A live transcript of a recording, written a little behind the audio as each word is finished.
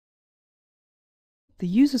The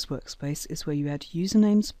Users Workspace is where you add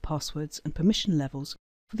usernames, passwords, and permission levels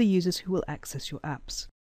for the users who will access your apps.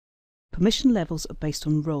 Permission levels are based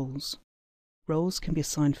on roles. Roles can be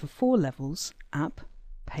assigned for 4 levels: app,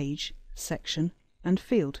 page, section, and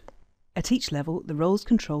field. At each level, the roles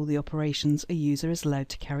control the operations a user is allowed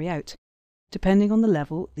to carry out. Depending on the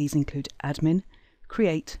level, these include admin,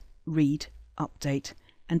 create, read, update,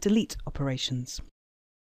 and delete operations.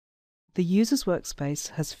 The Users Workspace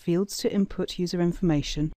has fields to input user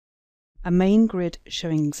information, a main grid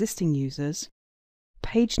showing existing users,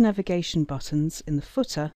 page navigation buttons in the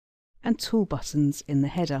footer, and tool buttons in the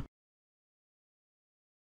header.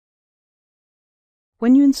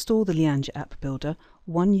 When you install the Lianja App Builder,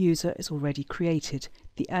 one user is already created,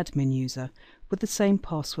 the admin user, with the same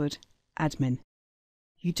password, admin.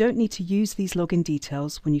 You don't need to use these login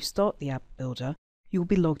details when you start the App Builder. You will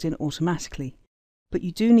be logged in automatically, but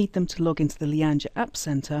you do need them to log into the Lianja App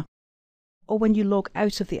Center or when you log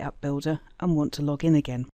out of the App Builder and want to log in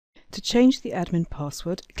again. To change the admin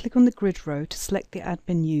password, click on the grid row to select the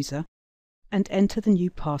admin user and enter the new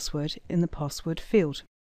password in the password field.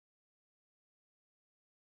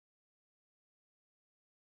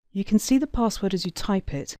 You can see the password as you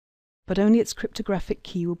type it, but only its cryptographic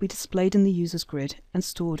key will be displayed in the user's grid and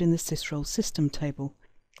stored in the sysrole system table.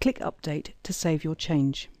 Click Update to save your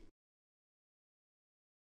change.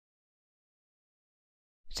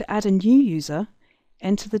 To add a new user,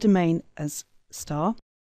 enter the domain as *.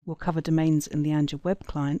 We'll cover domains in Lianja Web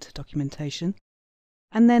Client documentation,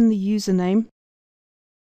 and then the username,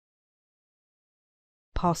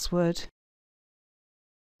 password,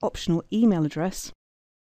 optional email address,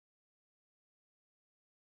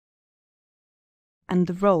 and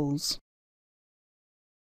the roles.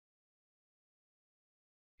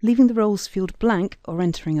 Leaving the roles field blank or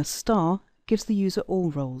entering a * gives the user all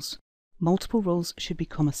roles. Multiple roles should be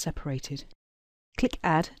comma separated. Click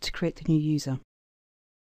Add to create the new user.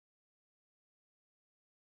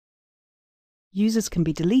 Users can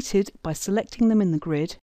be deleted by selecting them in the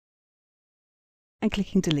grid and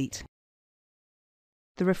clicking Delete.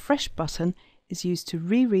 The Refresh button is used to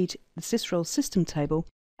reread the sysrole system table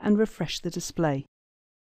and refresh the display,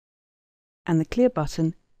 and the Clear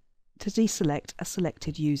button to deselect a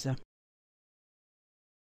selected user.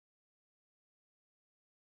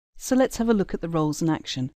 So let's have a look at the roles in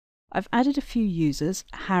action. I've added a few users: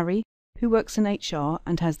 Harry, who works in HR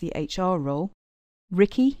and has the HR role,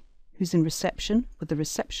 Ricky, who's in reception with the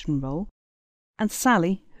reception role, and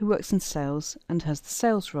Sally, who works in sales and has the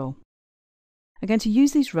sales role. I'm going to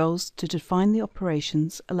use these roles to define the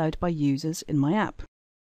operations allowed by users in my app.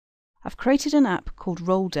 I've created an app called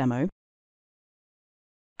Role Demo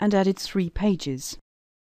and added 3 pages: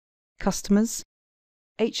 Customers,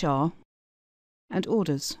 HR, and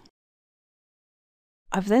Orders.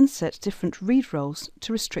 I've then set different read roles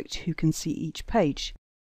to restrict who can see each page.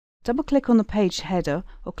 Double-click on the page header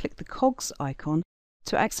or click the cogs icon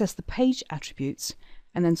to access the page attributes,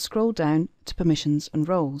 and then scroll down to Permissions and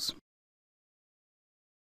Roles.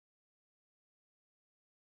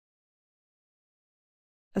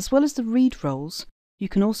 As well as the read roles, you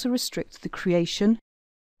can also restrict the creation,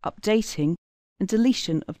 updating, and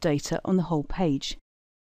deletion of data on the whole page.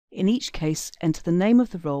 In each case, enter the name of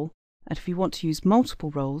the role, and if you want to use multiple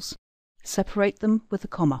roles, separate them with a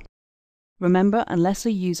comma. Remember, unless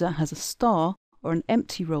a user has a * or an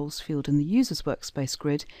empty roles field in the Users Workspace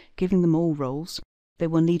grid giving them all roles, they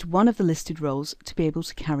will need one of the listed roles to be able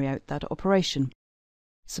to carry out that operation.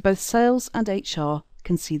 So both Sales and HR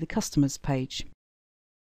can see the Customers page.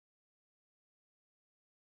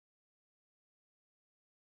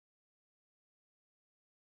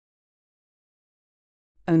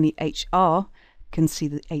 Only HR can see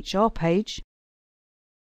the HR page,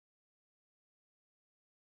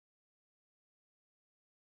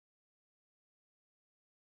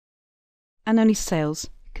 and only Sales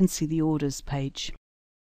can see the Orders page.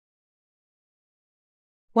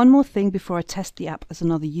 One more thing before I test the app as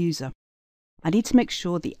another user. I need to make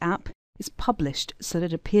sure the app is published so that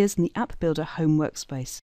it appears in the App Builder home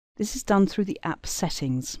workspace. This is done through the app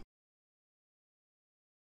settings.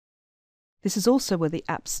 This is also where the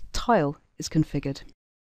app's tile is configured.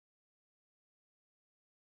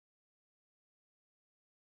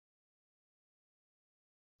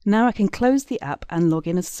 Now I can close the app and log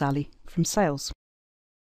in as Sally from Sales.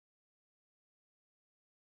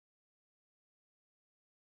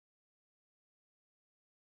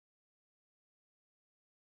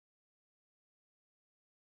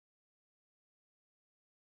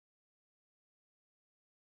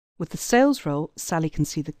 With the Sales role, Sally can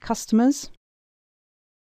see the Customers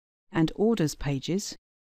and Orders pages,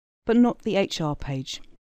 but not the HR page.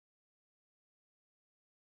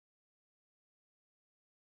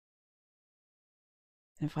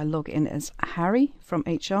 If I log in as Harry from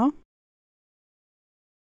HR,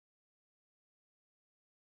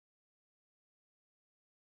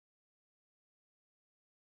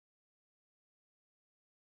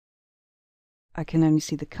 I can only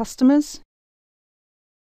see the customers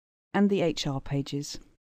and the HR pages.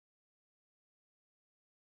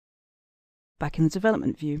 Back in the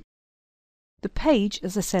development view. The page,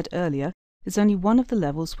 as I said earlier, is only one of the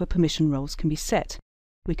levels where permission roles can be set.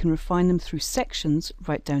 We can refine them through sections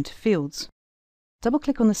right down to fields.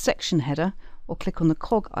 Double-click on the section header or click on the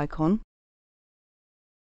cog icon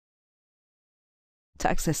to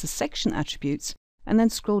access the section attributes and then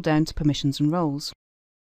scroll down to permissions and roles.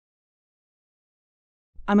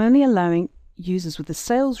 I'm only allowing users with the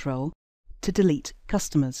sales role to delete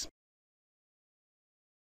customers.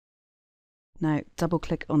 Now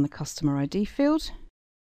double-click on the customer ID field,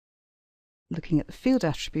 looking at the field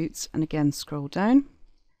attributes, and again scroll down.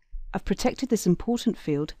 I've protected this important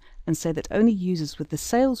field and say that only users with the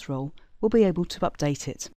sales role will be able to update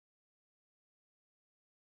it.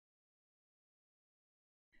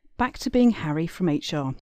 Back to being Harry from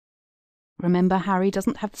HR. Remember, Harry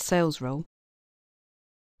doesn't have the sales role.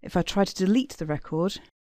 If I try to delete the record,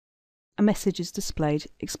 a message is displayed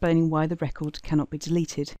explaining why the record cannot be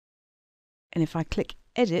deleted. And if I click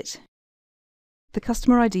Edit, the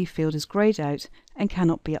customer ID field is greyed out and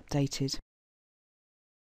cannot be updated.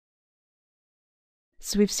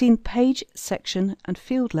 So we've seen page, section and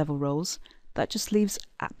field level roles. That just leaves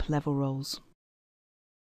app level roles.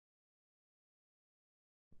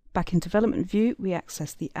 Back in Development View, we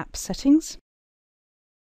access the app settings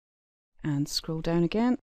and scroll down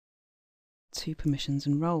again to permissions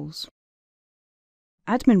and roles.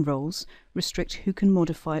 Admin roles restrict who can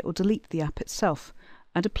modify or delete the app itself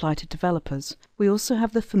and apply to developers. We also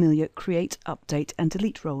have the familiar create, update and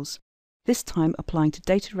delete roles, this time applying to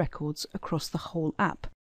data records across the whole app.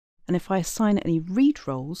 And if I assign any read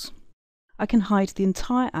roles, I can hide the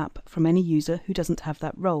entire app from any user who doesn't have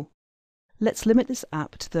that role. Let's limit this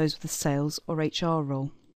app to those with a sales or HR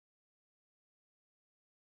role.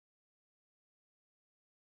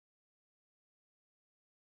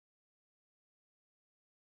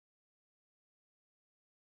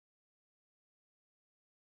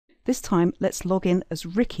 This time, let's log in as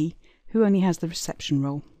Ricky, who only has the reception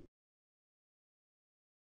role.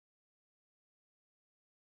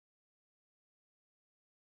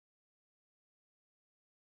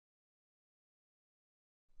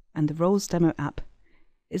 And the Roles Demo app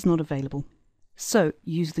is not available. So,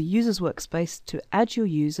 use the Users Workspace to add your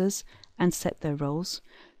users and set their roles,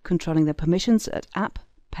 controlling their permissions at app,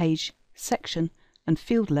 page, section and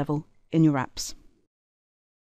field level in your apps.